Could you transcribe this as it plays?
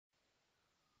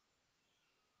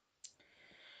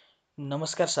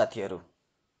नमस्कार साथीहरू।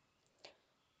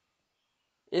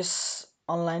 यस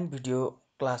online video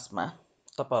क्लासमा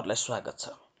तपाईहरुलाई स्वागत छ।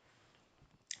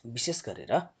 विशेष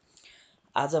गरेर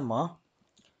आज म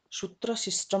सूत्र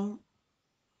सिस्टम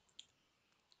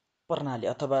प्रणाली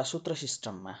अथवा सूत्र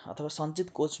सिस्टममा अथवा सञ्चित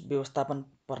कोष व्यवस्थापन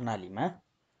प्रणालीमा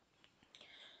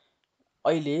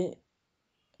अहिले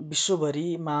विश्वभरि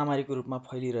महामारीको रूपमा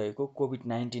फैलिरहेको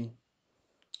कोभिड-19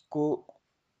 को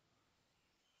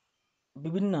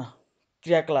विभिन्न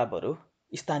क्रियाकलापहरू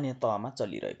स्थानीय तहमा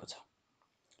चलिरहेको छ।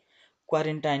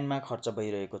 क्वारेन्टाइनमा खर्च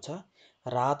भइरहेको छ,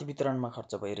 राहत वितरणमा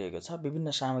खर्च भइरहेको छ,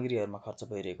 विभिन्न सामग्रीहरूमा खर्च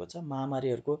भइरहेको छ,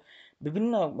 महामारीहरूको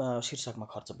विभिन्न शीर्षकमा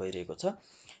खर्च भइरहेको छ।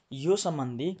 यो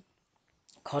सम्बन्धी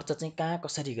खर्च चाहिँ कहाँ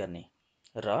कसरी गर्ने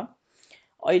र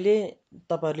अहिले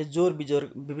तपाईहरुले जोर बिजोर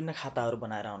विभिन्न खाताहरू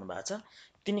बनाएर आउनु भएको छ,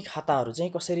 तिनी खाताहरू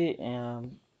चाहिँ कसरी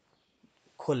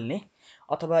खोल्ने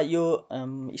अथवा यो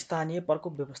स्थानीय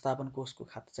प्रकोप व्यवस्थापन कोषको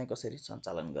खाता चाहिँ कसरी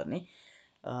सञ्चालन गर्ने,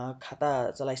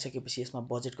 खाता चलाइसकेपछि यसमा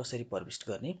बजेट कसरी प्रविष्ट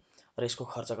गर्ने र यसको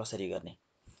खर्च कसरी गर्ने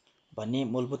भन्ने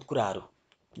मूलभूत कुराहरू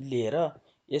लिएर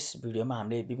यस भिडियोमा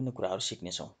हामीले विभिन्न कुराहरू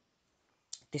सिक्नेछौँ।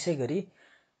 त्यसैगरी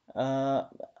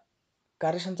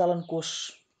कार्य सञ्चालन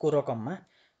कोषको रकममा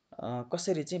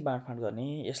कसरी चाहिँ बाँडफाँड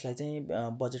गर्ने, यसलाई चाहिँ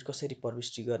बजेट कसरी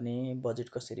प्रविष्टि गर्ने, बजेट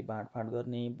कसरी बाँडफाँड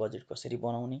गर्ने, बजेट कसरी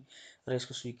बनाउने र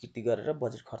यसको स्वीकृति गरेर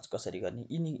बजेट खर्च कसरी गर्ने,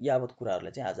 यिनी यावत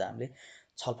कुराहरूलाई चाहिँ आज हामीले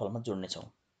छलफलमा जोड्नेछौँ।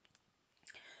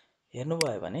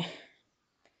 हेर्नुभयो भने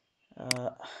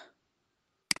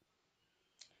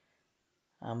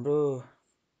हाम्रो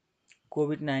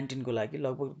कोभिड-19 को लागि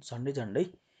लगभग झन्डै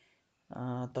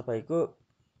तपाईको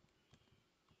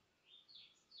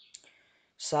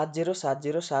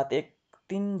 707071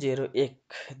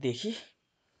 देखि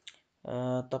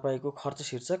तपाईको खर्च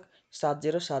शीर्षक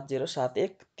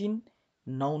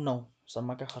 707071,399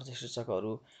 सम्मका खर्च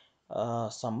शीर्षकहरू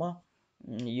सम्म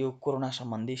यो कोरोना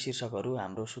सम्बन्धी शीर्षकहरू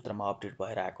हाम्रो सूत्रमा अपडेट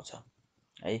भएर आएको छ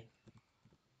है।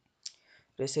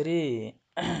 र यसरी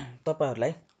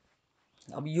तपाईहरुलाई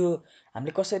अब यो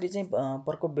हामीले कसरी चाहिँ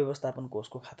प्रकोप व्यवस्थापन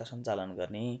कोषको खाता सञ्चालन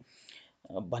गर्ने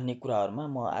भन्ने कुराहरुमा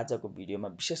म आजको भिडियोमा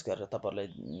विशेष गरेर तपाईहरुलाई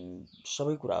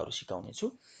सबै कुराहरू सिकाउने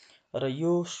छु। र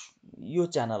यो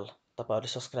च्यानल तपाईहरुले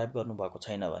सब्स्क्राइब गर्नुभएको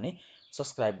छैन भने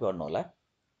सब्स्क्राइब गर्नुहोला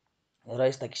र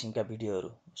यस्ता किसिमका भिडियोहरू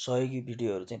सहयोगी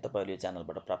भिडियोहरू चाहिँ तपाईहरुले यो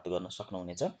च्यानलबाट प्राप्त गर्न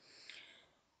सक्नुहुनेछ।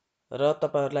 र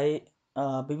तपाईहरुलाई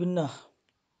विभिन्न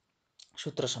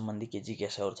सूत्र सम्बन्धी के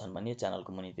जिज्ञासाहरू छन् भने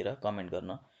च्यानलको मुनितिर कमेन्ट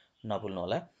गर्न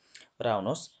नभुल्नुहोला। र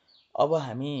आउनुहोस् अब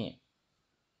हामी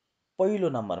पहिलो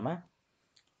नम्बरमा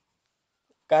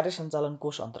कार्य सञ्चालन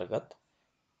कोष अन्तर्गत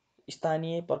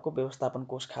स्थानीय प्रकोप व्यवस्थापन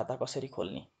कोष खाता कसरी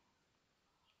खोल्ने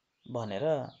भनेर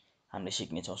हामीले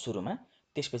सिक्नेछौँ सुरुमा।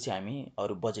 त्यसपछि हामी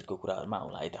अरु बजेटको कुराहरुमा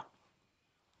आउँला है त।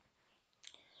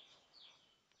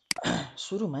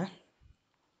 सुरुमा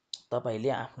तपाईले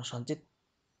आफ्नो सञ्चित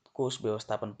कोष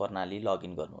व्यवस्थापन प्रणाली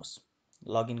लगइन गर्नुहोस्।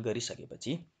 लगइन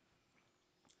गरिसकेपछि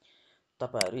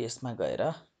तपाईहरु यसमा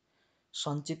गएर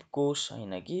सञ्चित कोष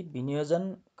हैन कि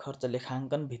विनियोजन खर्च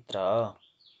लेखाङ्कन भित्र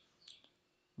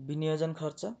विनियोजन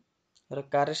खर्च र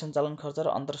कार्य सञ्चालन खर्च र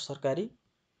अन्तर सरकारी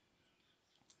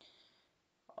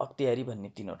अख्तियारी भन्ने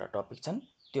तीनवटा टपिक छन्।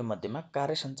 त्यो मध्येमा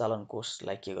कार्य सञ्चालन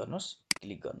कोषलाई के गर्नुहोस्,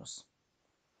 क्लिक गर्नुहोस्।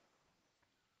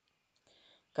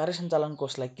 कार्य सञ्चालन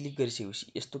कोषलाई क्लिक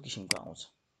गरिसकेपछि यस्तो किसिमको आउँछ।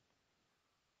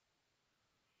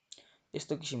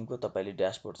 यस्तो किसिमको तपाईले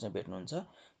ड्याशबोर्ड चाहिँ भेट्नुहुन्छ।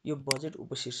 यो बजेट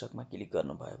उपशीर्षकमा क्लिक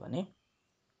गर्नुभयो भने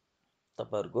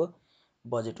तपाईहरुको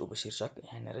बजेट उपशीर्षक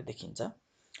यहाँनेर देखिन्छ।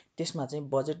 त्यसमा चाहिँ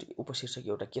बजेट उपशीर्षक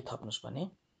एउटा के थप्नुस् भने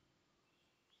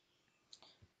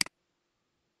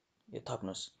यो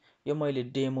थप्नुस्। यो मैले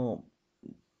डेमो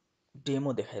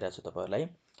देखाइरहेको छु तपाईहरुलाई।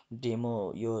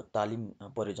 डेमो यो तालिम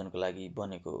प्रयोजनको लागि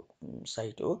बनेको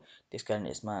साइट हो। त्यसकारण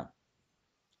यसमा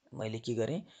मैले के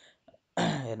गरे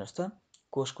हेर्नुस् त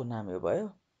कोषको नाम यो भयो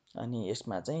अनि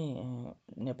यसमा चाहिँ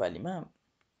नेपालीमा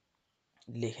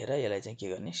लेखेर यसलाई चाहिँ के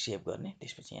गर्ने सेभ गर्ने।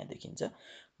 त्यसपछि यहाँ देखिन्छ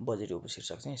बजेट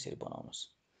उपशीर्षक चाहिँ यसरी बनाउनुस्।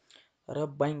 र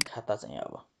बैंक खाता चाहिँ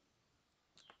अब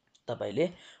तपाईले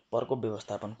प्रकोप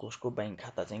व्यवस्थापन कोषको बैंक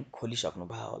खाता चाहिँ खोलिसक्नु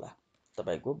भयो होला।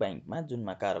 तपाईको बैंकमा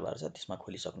जुनमा कारोबार छ त्यसमा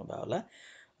खोलिसक्नु भयो होला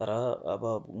र अब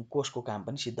कोषको काम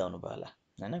पनि सिद्धाउनु भयो होला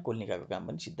हैन। कोल्निकाको काम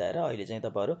पनि सिद्धाएर अहिले चाहिँ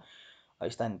तपाईहरु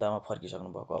स्थानीय तहमा फर्किसक्नु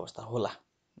भएको अवस्था होला।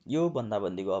 यो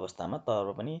बन्दाबन्दीको अवस्थामा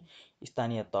तर पनि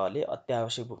स्थानीय तहले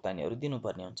अत्यावश्यक भुक्तानीहरू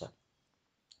दिनुपर्ने हुन्छ।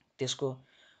 त्यसको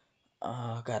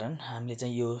कारण हामीले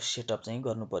चाहिँ यो सेटअप चाहिँ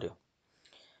गर्नु पर्यो।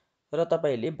 र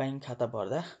तपाईले बैंक खाता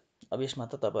भर्दा अब यसमा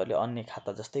त तपाईहरुले अन्य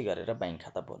खाता जस्तै गरेर बैंक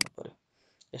खाता भर्नु पर्यो।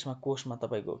 यसमा कोषमा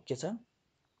तपाईको के छ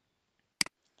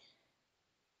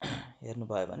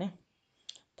हेर्नुभयो भने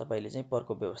तपाईले चाहिँ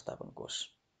प्रकोप व्यवस्थापन कोष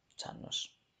छान्नुस्।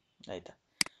 है त।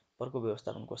 प्रकोप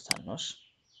व्यवस्थापन कोष छान्नुहोस्।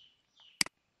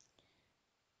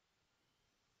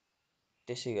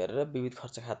 त्यसै गरेर विविध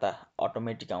खर्च खाता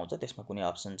अटोमेटिक आउँछ, त्यसमा कुनै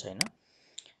अप्सन छैन।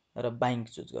 र ब्याङ्क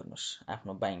चुज गर्नुहोस्,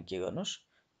 आफ्नो ब्याङ्क के गर्नुहोस्,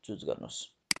 चुज गर्नुहोस्।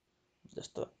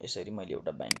 जस्तो यसरी मैले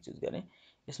एउटा ब्याङ्क चुज गरेँ।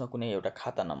 यसमा कुनै एउटा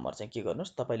खाता नम्बर चाहिँ के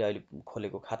गर्नुहोस्, तपाईँले अहिले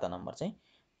खोलेको खाता नम्बर चाहिँ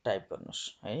टाइप गर्नुहोस्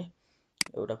है।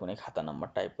 एउटा कुनै खाता नम्बर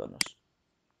टाइप गर्नुहोस्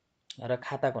र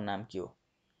खाताको नाम के हो,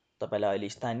 तपाईँलाई अहिले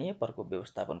स्थानीय प्रकोप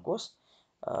व्यवस्थापन कोष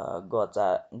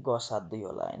ग72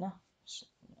 होला होइन,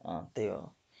 त्यही हो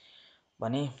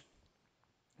भने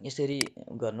यसरी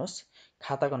गर्नुहोस्।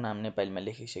 खाताको नाम नेपालीमा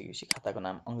लेखिसकेपछि खाताको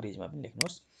नाम अङ्ग्रेजीमा पनि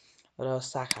लेख्नुहोस् र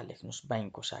शाखा लेख्नुहोस्,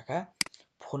 ब्याङ्कको शाखा,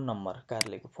 फोन नम्बर,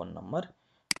 कार्यालयको फोन नम्बर,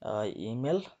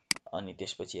 इमेल, अनि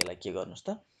त्यसपछि यसलाई के गर्नुहोस् त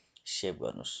सेभ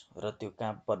गर्नुहोस् र त्यो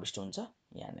कहाँ प्रविष्ट हुन्छ,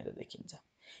 यहाँनिर देखिन्छ।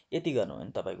 यति गर्नु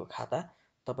भने तपाईँको खाता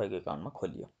तपाईँको एकाउन्टमा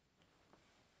खोलियो।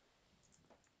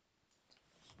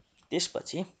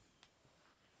 त्यसपछि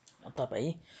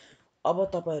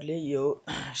तपाईँहरूले यो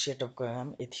सेटअपको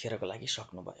काम यतिखेरको लागि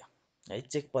सक्नुभयो है।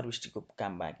 चेक प्रविष्टिको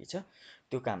काम बाँकी छ।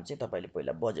 त्यो काम चाहिँ तपाईँले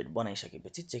पहिला बजेट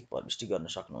बनाइसकेपछि चेक प्रविष्टि गर्न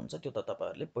सक्नुहुन्छ। त्यो त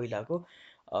तपाईँहरूले पहिलाको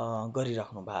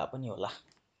गरिराख्नु भए पनि होला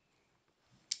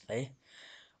है।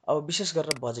 अब विशेष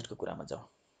गरेर बजेटको कुरामा जाउँ।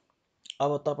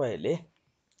 अब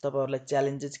तपाईँहरूलाई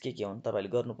च्यालेन्जेस के हुन्, तपाईँले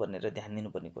गर्नुपर्ने र ध्यान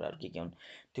दिनुपर्ने कुराहरू के हुन्,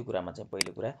 त्यो कुरामा चाहिँ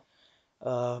पहिलो कुरा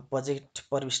बजेट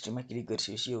प्रविष्टिमा क्लिक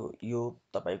गरिसकेपछि यो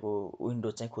तपाईँको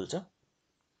विन्डो चाहिँ खुल्छ।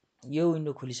 यो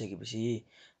विन्डो खुलिसकेपछि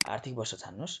आर्थिक वर्ष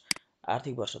छान्नुहोस्।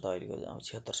 आर्थिक वर्ष त अहिलेको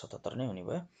 76-77 नै हुने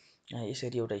भयो।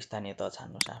 यसरी एउटा स्थानीय तह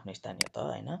छान्नुहोस्, आफ्नो स्थानीय तह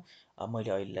होइन।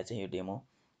 मैले अहिलेलाई चाहिँ यो डेमो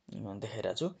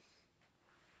देखाइरहेको छु।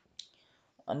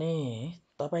 अनि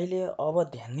तपाईँले अब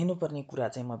ध्यान दिनुपर्ने कुरा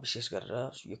चाहिँ म विशेष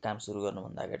गरेर यो काम सुरु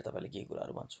गर्नुभन्दा अगाडि तपाईँले केही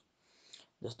कुराहरू भन्छु।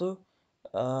 जस्तो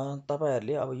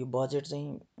तपाईँहरूले अब यो बजेट चाहिँ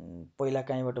पहिला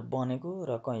कहीँबाट बनेको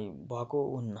र कहीँ भएको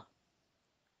हुन्न।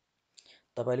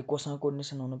 तपाईँले कोसँग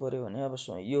कोर्डिनेसन हुनु पऱ्यो भने अब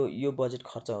यो बजेट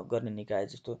खर्च गर्ने निकाय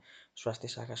जस्तो स्वास्थ्य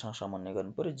शाखासँग समन्वय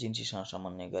गर्नु पऱ्यो, जिन्सीसँग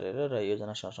समन्वय गरेर र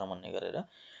योजनासँग समन्वय गरेर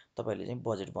तपाईँले चाहिँ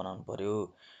बजेट बनाउनु पऱ्यो।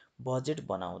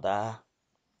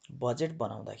 बजेट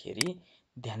बनाउँदाखेरि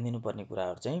ध्यान दिनुपर्ने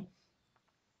कुराहरू चाहिँ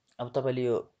अब तपाईँले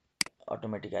यो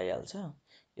अटोमेटिक आइहाल्छ।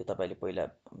 यो तपाईँले पहिला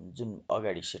जुन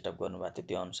अगाडि सेटअप गर्नुभएको थियो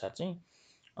त्यो अनुसार चाहिँ।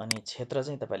 अनि क्षेत्र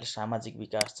चाहिँ तपाईँले सामाजिक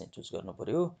विकास चाहिँ चुज गर्नु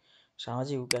पऱ्यो।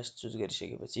 सामाजिक विकास चुज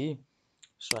गरिसकेपछि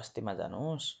स्वास्थ्यमा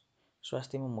जानुहोस्।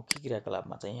 स्वास्थ्यमा मुख्य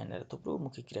क्रियाकलापमा चाहिँ यहाँनिर थुप्रो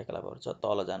मुख्य क्रियाकलापहरू छ,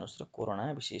 तल जानुहोस् र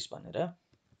कोरोना विशेष भनेर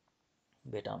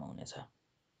भेटाउनुहुनेछ।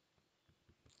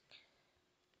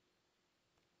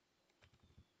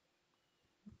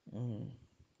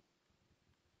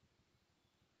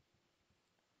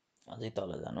 अझै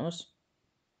तल जानुहोस्।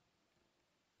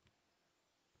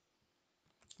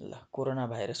 ल, कोरोना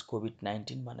भाइरस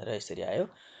COVID-19 भनेर यसरी आयो।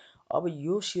 अब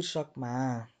यो शीर्षकमा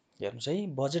हेर्नुहोस् है,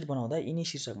 बजेट बनाउँदा यिनी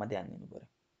शीर्षकमा ध्यान दिनु पऱ्यो।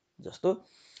 जस्तो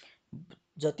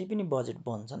जति पनि बजेट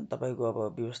बन्छन्, तपाईँको अब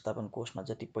व्यवस्थापन कोषमा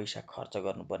जति पैसा खर्च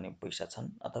गर्नुपर्ने पैसा छन्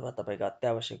अथवा तपाईँका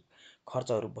अत्यावश्यक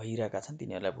खर्चहरू भइरहेका छन्,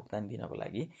 तिनीहरूलाई भुक्तानी दिनको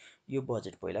लागि यो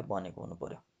बजेट पहिला बनेको हुनु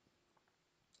पऱ्यो।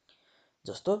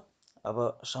 जस्तो अब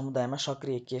समुदायमा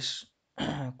सक्रिय केस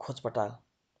खोजपटाल,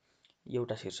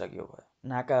 एउटा शीर्षक यो भयो।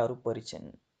 नाकाहरू परीक्षण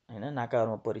होइन,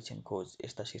 नाकाहरूमा परीक्षण खोज,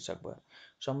 यस्ता शीर्षक भयो।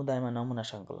 समुदायमा नमुना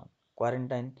सङ्कलन,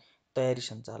 क्वारेन्टाइन तयारी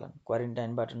सञ्चालन,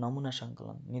 क्वारेन्टाइनबाट नमुना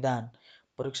सङ्कलन, निदान,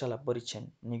 प्रयोगशाला परीक्षण,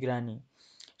 निगरानी,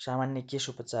 सामान्य केस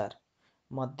उपचार,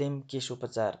 मध्यम केस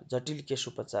उपचार, जटिल केस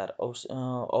उपचार,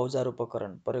 औजार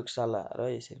उपकरण, प्रयोगशाला र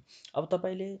यसरी। अब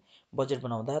तपाईँले बजेट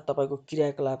बनाउँदा तपाईँको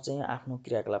क्रियाकलाप चाहिँ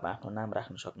आफ्नो नाम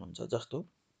राख्न सक्नुहुन्छ। जस्तो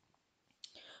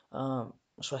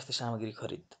स्वास्थ्य सामग्री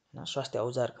खरिद होइन, स्वास्थ्य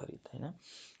औजार खरिद होइन,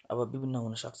 अब विभिन्न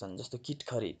हुन सक्छन्। जस्तो किट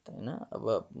खरिद होइन,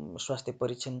 अब स्वास्थ्य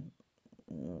परीक्षण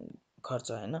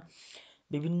खर्च होइन,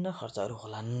 विभिन्न खर्चहरू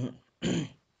होलान्।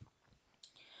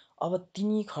 अब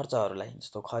तिनी खर्चहरूलाई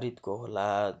जस्तो खरिदको होला,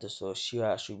 जस्तो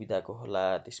सेवा सुविधाको होला,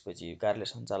 त्यसपछि कार्यालय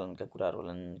सञ्चालनका कुराहरू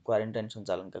होलान्, क्वारेन्टाइन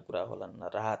सञ्चालनका कुरा होलान्,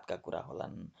 राहतका कुरा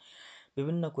होलान्।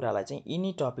 विभिन्न कुरालाई चाहिँ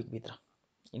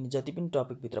यिनी जति पनि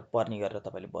टपिकभित्र पर्ने गरेर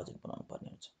तपाईँले बजेट बनाउनु पर्ने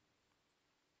हुन्छ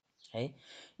है।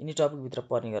 यिनी टपिकभित्र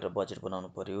पर्ने गरेर बजेट बनाउनु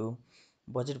पर्यो।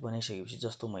 बजेट बनाइसकेपछि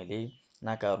जस्तो मैले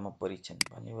नाकाहरूमा परीक्षण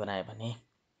बनाएँ भने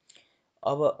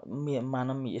अब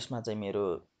मानौँ यसमा चाहिँ मेरो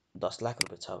 10 लाख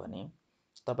रुपियाँ छ भने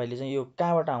तपाईँले चाहिँ यो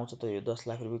कहाँबाट आउँछ त, यो 10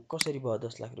 लाख रुपियाँ कसरी भयो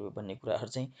 10 लाख रुपियाँ भन्ने कुराहरू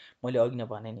चाहिँ मैले अघि नै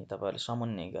भने नि, तपाईँहरूले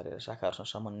समन्वय गरेर शाखाहरूसँग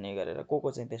समन्वय गरेर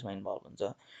को चाहिँ त्यसमा इन्भल्भ हुन्छ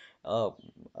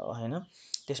होइन।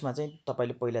 त्यसमा चाहिँ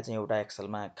तपाईँले पहिला चाहिँ एउटा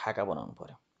एक्सलमा खाका बनाउनु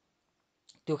पऱ्यो।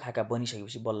 त्यो खाका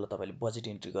बनिसकेपछि बल्ल तपाईँले बजेट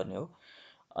इन्ट्री गर्ने हो।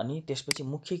 अनि त्यसपछि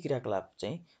मुख्य क्रियाकलाप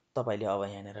चाहिँ तपाईँले अब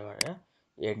यहाँनिरबाट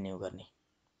एड न्यू गर्ने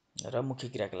र मुख्य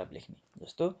क्रियाकलाप लेख्ने।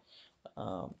 जस्तो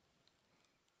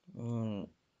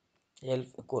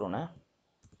हेल्थ कोरोना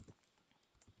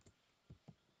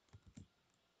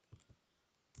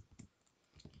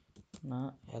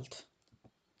हेल्थ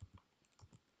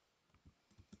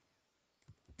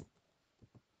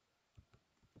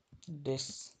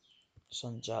डेस्क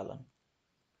सञ्चालन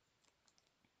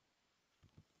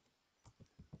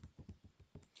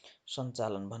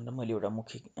भनेर मैले एउटा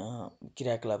मुख्य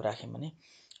क्रियाकलाप राखेँ भने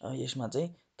यसमा चाहिँ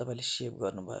तपाईँले सेभ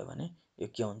गर्नुभयो भने यो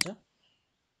के हुन्छ,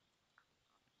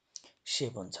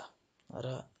 सेभ हुन्छ। र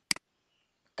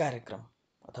कार्यक्रम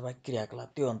अथवा क्रियाकलाप,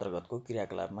 त्यो अन्तर्गतको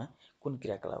क्रियाकलापमा कुन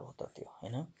क्रियाकलाप हो त त्यो,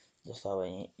 होइन। जस्तो अब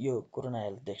यो कोरोना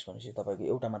हेल्थ डेस्क भनेपछि तपाईँको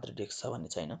एउटा मात्र डेस्क छ भन्ने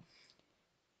छैन,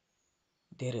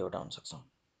 धेरैवटा हुनसक्छ।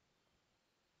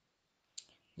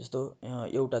 जस्तो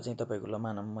एउटा चाहिँ तपाईँको, ल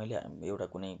मानौँ मैले एउटा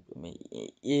कुनै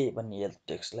ए भन्ने हेल्थ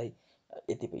डेस्कलाई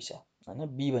यति पैसा, होइन,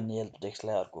 बी भन्ने हेल्थ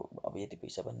डेस्कलाई अर्को अब यति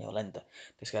पैसा भन्ने होला नि त।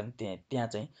 त्यस कारण त्यहाँ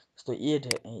चाहिँ जस्तो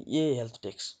ए हेल्थ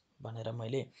डेस्क भनेर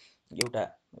मैले एउटा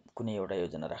कुनै एउटा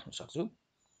योजना राख्न सक्छु।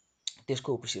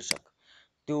 त्यसको उपशीर्षक,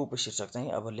 त्यो उपशीर्षक चाहिँ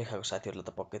अब लेखाएको साथीहरूलाई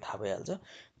त पक्कै थाहा भइहाल्छ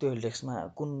त्यो हेल्थ डेस्कमा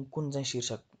कुन चाहिँ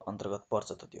शीर्षक अन्तर्गत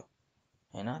पर्छ त त्यो,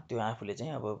 होइन। त्यो आफूले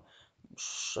चाहिँ अब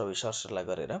सबै सरसल्लाह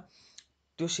गरेर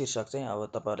त्यो शीर्षक चाहिँ अब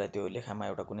तपाईँहरूलाई त्यो लेखामा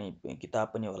एउटा कुनै किताब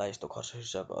पनि होला यस्तो खर्च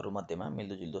शीर्षकहरू मध्येमा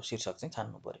मिल्दोजुल्दो शीर्षक चाहिँ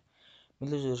छान्नु पऱ्यो।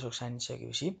 मिल्दोजुल्दो शीर्षक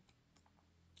छानिसकेपछि,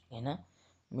 होइन,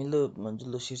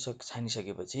 मिल्दोजुल्दो शीर्षक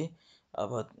छानिसकेपछि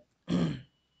अब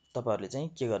तपाईँहरूले चाहिँ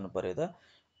के गर्नु पऱ्यो त,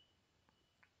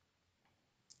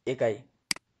 एकाइ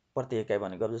प्रति एकाइ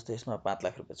भनेको अब जस्तो यसमा 5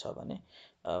 लाख रुपियाँ छ भने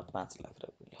 5 लाख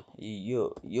रुपियाँ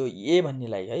यो ए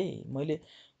भन्नेलाई है, मैले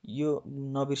यो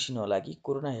नबिर्सिनु होला कि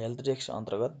कोरोना हेल्थ डेस्क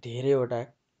अन्तर्गत धेरैवटा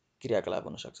क्रियाकलाप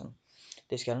हुन सक्छन्।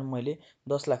 त्यसकारण मैले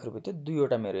 10 लाख रुपियाँ थियो,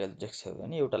 दुईवटा मेरो हेल्थ डेस्क छ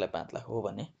भने एउटालाई 5 लाख हो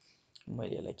भने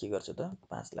मैले यसलाई के गर्छु त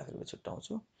 5 लाख रुपियाँ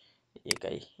छुट्याउँछु,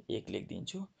 एकाइ 1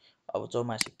 लेखिदिन्छु। अब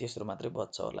चौमासिक तेस्रो मात्रै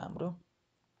बच्छ होला हाम्रो,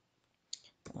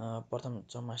 प्रथम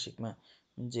चौमासिकमा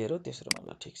 0, तेस्रोमा,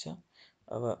 ल ठिक छ।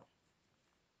 अब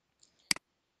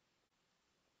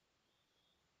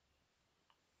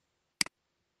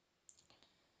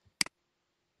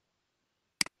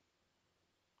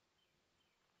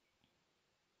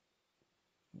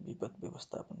विपद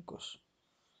व्यवस्थापन कोष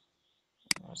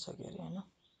छ के अरे, होइन।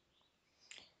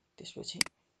 त्यसपछि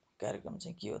कार्यक्रम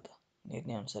चाहिँ के हो त,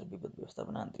 निर्णयअनुसार विपद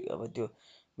व्यवस्थापन आन्तरिक, अब त्यो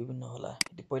विभिन्न होला।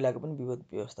 त्यो पहिलाको पनि विपद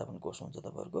व्यवस्थापन कोष हुन्छ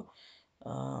तपाईँहरूको।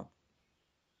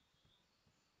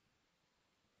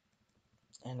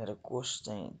 यहाँनिर कोष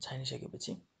चाहिँ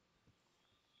छानिसकेपछि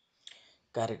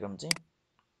कार्यक्रम चाहिँ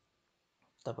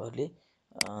तपाईँहरूले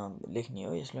लेख्ने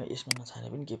हो। यसमा नछाने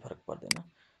पनि केही फरक पर्दैन।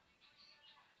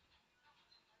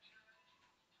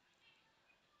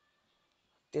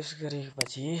 त्यस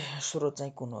गरेपछि स्रोत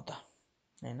चाहिँ कुन हो त,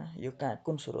 होइन, यो कहाँ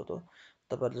कुन स्रोत हो।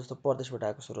 तपाईँहरू जस्तो परदेशबाट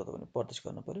आएको स्रोत हो भने परदेश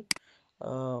गर्नु पऱ्यो।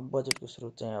 बजेटको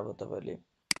स्रोत चाहिँ अब तपाईँहरूले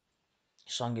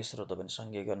सङ्घीय स्रोत हो भने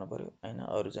सङ्घीय गर्नु पऱ्यो, होइन।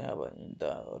 अरू चाहिँ अब त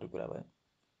अरू कुरा भयो।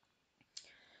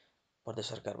 प्रदेश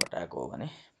सरकारबाट आएको हो भने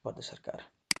प्रदेश सरकार,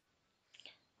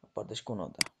 प्रदेश कुन हो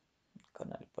त,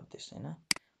 कर्णाली प्रदेश, होइन।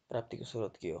 प्राप्तिको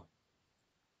स्रोत के हो,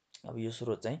 अब यो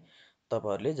स्रोत चाहिँ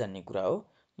तपाईँहरूले जान्ने कुरा हो।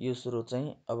 यो स्रोत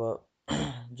चाहिँ अब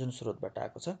जुन स्रोतबाट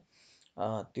आएको छ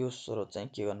त्यो स्रोत चाहिँ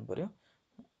के गर्नु पऱ्यो,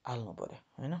 हाल्नु पऱ्यो,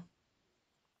 होइन।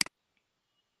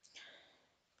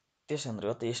 त्यस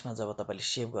अन्तर्गत यसमा जब तपाईँले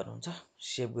सेभ गर्नुहुन्छ,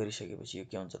 सेभ गरिसकेपछि यो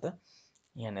के हुन्छ त,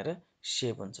 यहाँनिर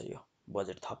सेभ हुन्छ, यो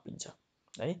बजेट थपिन्छ,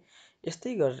 है।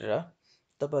 यस्तै गरेर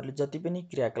तपाईँहरूले जति पनि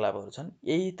क्रियाकलापहरू छन्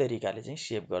यही तरिकाले चाहिँ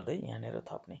सेभ गर्दै यहाँनिर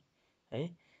थप्ने, है।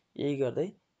 यही गर्दै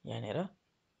यहाँनिर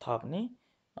थप्ने।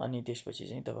 अनि त्यसपछि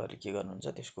चाहिँ तपाईँहरूले के गर्नुहुन्छ,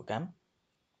 त्यसको काम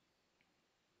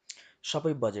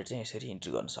सबै बजेट चाहिँ यसरी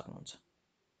इन्ट्री गर्न सक्नुहुन्छ,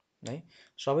 है।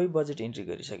 सबै बजेट इन्ट्री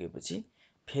गरिसकेपछि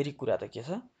फेरि कुरा त के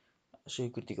छ,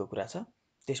 स्वीकृतिको कुरा छ।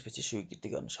 त्यसपछि स्वीकृति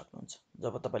गर्न सक्नुहुन्छ।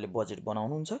 जब तपाईँले बजेट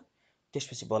बनाउनुहुन्छ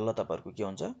त्यसपछि बल्ल तपाईँहरूको के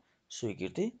हुन्छ,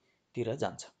 स्वीकृतितिर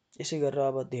जान्छ। यसै गरेर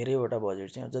अब धेरैवटा बजेट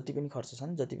चाहिँ जति पनि खर्च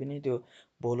छन्, जति पनि त्यो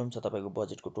भोल्युम छ तपाईँको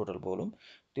बजेटको टोटल भोल्युम,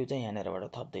 त्यो चाहिँ यहाँनिरबाट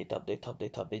थप्दै थप्दै थप्दै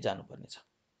थप्दै जानुपर्ने छ,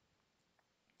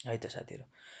 है त साथीहरू।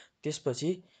 त्यसपछि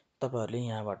तपाईँहरूले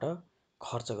यहाँबाट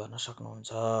खर्च गर्न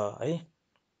सक्नुहुन्छ, है।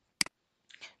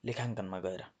 लेखाङ्कनमा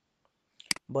गएर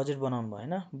बजेट बनाउनु भयो,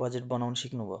 होइन, बजेट बनाउनु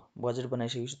सिक्नुभयो। बजेट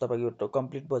बनाइसकेपछि तपाईँको एउटा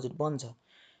कम्प्लिट बजेट बन्छ।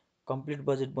 कम्प्लिट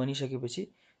बजेट बनिसकेपछि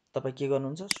तपाईँ के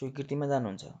गर्नुहुन्छ, स्वीकृतिमा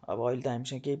जानुहुन्छ। अब अहिले त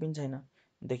हामीसँग केही पनि छैन,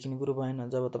 देखिने कुरो भएन।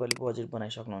 जब तपाईँले बजेट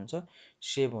बनाइसक्नुहुन्छ,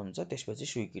 सेभ हुन्छ, त्यसपछि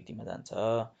स्वीकृतिमा जान्छ।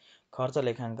 खर्च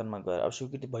लेखाङ्कनमा गएर अब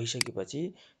स्वीकृति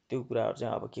भइसकेपछि त्यो कुराहरू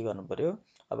चाहिँ अब के गर्नु पर्यो,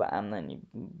 अब आम्दानी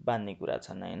बाँध्ने कुरा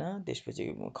छन् होइन,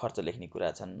 त्यसपछि खर्च लेख्ने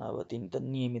कुरा छन्। अब तिनी त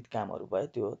नियमित कामहरू भयो,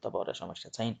 त्यो तपाईँहरूलाई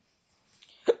समस्या छैन।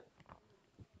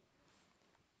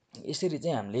 यसरी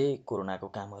चाहिँ हामीले कोरोनाको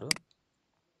कामहरू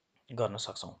गर्न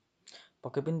सक्छौँ।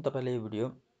 पक्कै पनि तपाईँले यो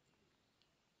भिडियो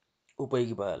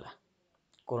उपयोगी भयो होला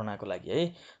कोरोनाको लागि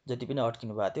है। जति पनि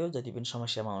अड्किनु भएको थियो, जति पनि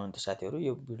समस्यामा हुनुहुन्थ्यो साथीहरू,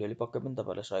 यो भिडियोले पक्कै पनि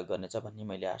तपाईँहरूलाई सहयोग गर्नेछ भन्ने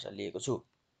मैले आशा लिएको छु।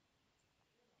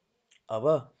 अब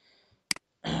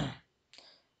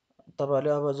तपाईँहरूले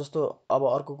अब जस्तो अब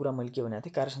अर्को कुरा मैले के भनेको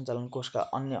थिएँ, कार्य सञ्चालन कोषका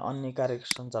अन्य कार्य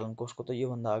सञ्चालन कोषको त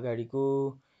योभन्दा अगाडिको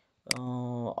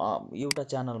एउटा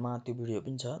च्यानलमा त्यो भिडियो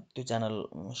पनि छ। त्यो च्यानल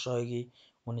सहयोगी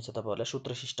हुनेछ तपाईँहरूलाई।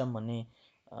 सूत्र सिस्टम भन्ने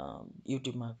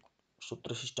युट्युबमा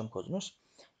सूत्र सिस्टम खोज्नुहोस्,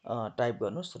 टाइप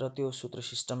गर्नुहोस् र त्यो सूत्र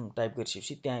सिस्टम टाइप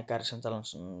गरिसकेपछि त्यहाँ कार्य सञ्चालन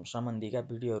सम्बन्धीका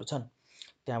भिडियोहरू छन्,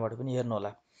 त्यहाँबाट पनि हेर्नुहोला।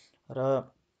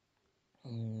 र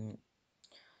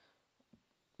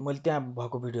मैले त्यहाँ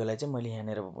भएको भिडियोलाई चाहिँ मैले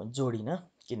यहाँनिर जोडिनँ,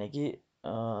 किनकि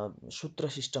सूत्र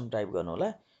सिस्टम टाइप गर्नु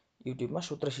होला युट्युबमा।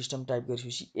 सूत्र सिस्टम टाइप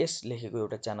गरिसकेपछि एस लेखेको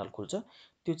एउटा च्यानल खुल्छ।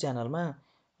 त्यो च्यानलमा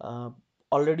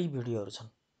अलरेडी भिडियोहरू छन्।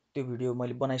 त्यो भिडियो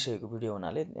मैले बनाइसकेको भिडियो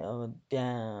हुनाले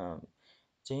त्यहाँ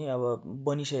चाहिँ अब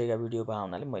बनिसकेका भिडियो भए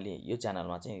हुनाले मैले यो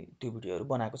च्यानलमा चाहिँ त्यो भिडियोहरू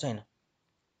बनाएको छैन।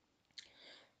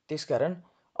 त्यसकारण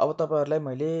अब तपाईँहरूलाई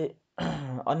मैले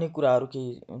अन्य कुराहरू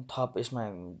केही थप यसमा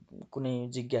कुनै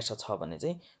जिज्ञासा छ भने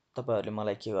चाहिँ तपाईँहरूले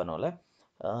मलाई के गर्नु होला,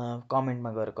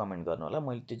 कमेन्टमा गएर कमेन्ट गर्नु होला।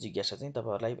 मैले त्यो जिज्ञासा चाहिँ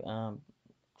तपाईँहरूलाई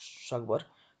सकभर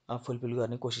फुलफिल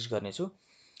गर्ने कोसिस गर्नेछु।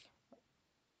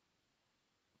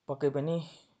 पक्कै पनि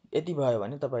यति भयो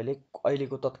भने तपाईँले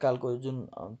अहिलेको तत्कालको जुन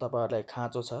तपाईँहरूलाई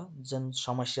खाँचो छ, जुन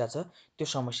समस्या छ, त्यो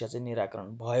समस्या चाहिँ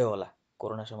निराकरण भयो होला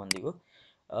कोरोना सम्बन्धीको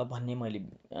भन्ने मैले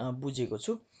बुझेको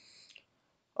छु।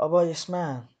 अब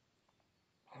यसमा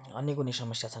अन्य कुनै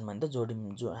समस्या छन् भने त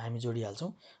हामी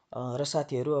जोडिहाल्छौँ। र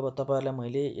साथीहरू, अब तपाईँहरूलाई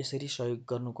मैले यसरी सहयोग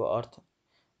गर्नुको अर्थ,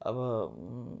 अब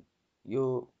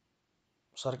यो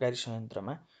सरकारी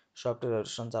संयन्त्रमा सफ्टवेयरहरू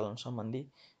सञ्चालन सम्बन्धी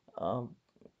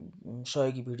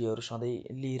सहयोगी भिडियोहरू सधैँ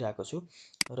लिइरहेको छु।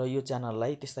 र यो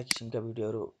च्यानललाई त्यस्ता किसिमका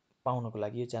भिडियोहरू पाउनको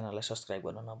लागि यो च्यानललाई सब्सक्राइब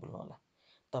गर्न नभुल्नुहोला।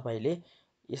 तपाईँले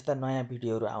यस्ता नयाँ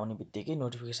भिडियोहरू आउने बित्तिकै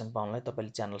नोटिफिकेसन पाउनलाई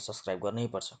तपाईँले च्यानल सब्सक्राइब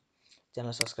गर्नैपर्छ।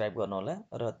 च्यानल सब्सक्राइब गर्नुहोला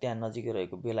र त्यहाँ नजिकै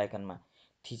रहेको बेल आइकनमा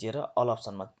थिचेर अल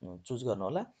अप्सनमा चुज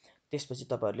गर्नुहोला। त्यसपछि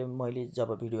तपाईँहरूले मैले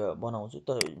जब भिडियो बनाउँछु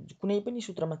त कुनै पनि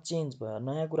सूत्रमा चेन्ज भयो,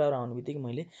 नयाँ कुराहरू आउने बित्तिकै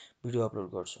मैले भिडियो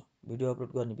अपलोड गर्छु। भिडियो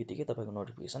अपलोड गर्ने बित्तिकै तपाईँको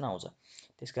नोटिफिकेसन आउँछ।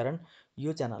 त्यसकारण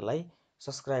यो च्यानललाई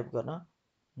सब्सक्राइब गर्न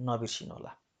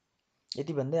नबिर्सिनुहोला।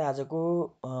 यति भन्दै आजको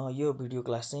यो भिडियो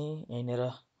क्लास चाहिँ यहीँनिर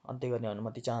अन्त्य गर्ने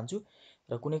अनुमति चाहन्छु।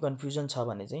 र कुनै कन्फ्युजन छ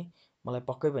भने चाहिँ मलाई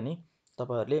पक्कै पनि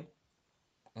तपाईँहरूले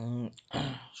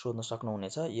सोध्न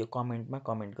सक्नुहुनेछ यो कमेन्टमा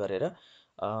कमेन्ट गरेर।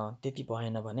 त्यति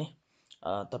भएन भने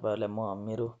तपाईँहरूलाई म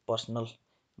मेरो पर्सनल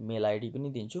मेल आइडी पनि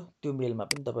दिन्छु। त्यो मेलमा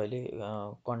पनि तपाईँले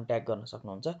कन्ट्याक्ट गर्न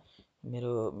सक्नुहुन्छ।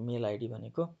 मेरो मेल आइडी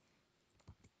भनेको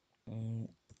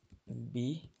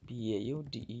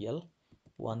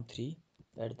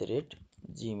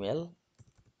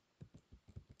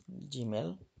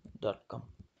bpaudel13@gmail.com।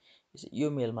 यो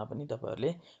मेलमा पनि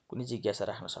तपाईँहरूले कुनै जिज्ञासा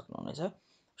राख्न सक्नुहुनेछ।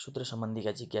 सूत्र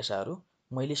सम्बन्धीका जिज्ञासाहरू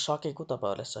मैले सकेको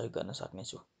तपाईँहरूलाई सहयोग गर्न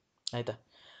सक्नेछु है त।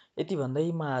 यति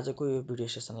भन्दै म आजको यो भिडियो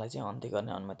सेसनलाई चाहिँ अन्त्य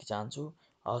गर्ने अनुमति चाहन्छु।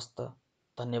 हवस् त,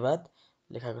 धन्यवाद।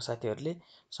 लेखाएको साथीहरूले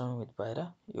समन्वित भएर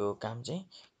यो काम चाहिँ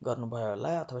गर्नुभयो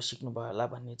होला अथवा सिक्नुभयो होला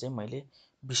भन्ने चाहिँ मैले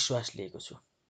विश्वास लिएको छु।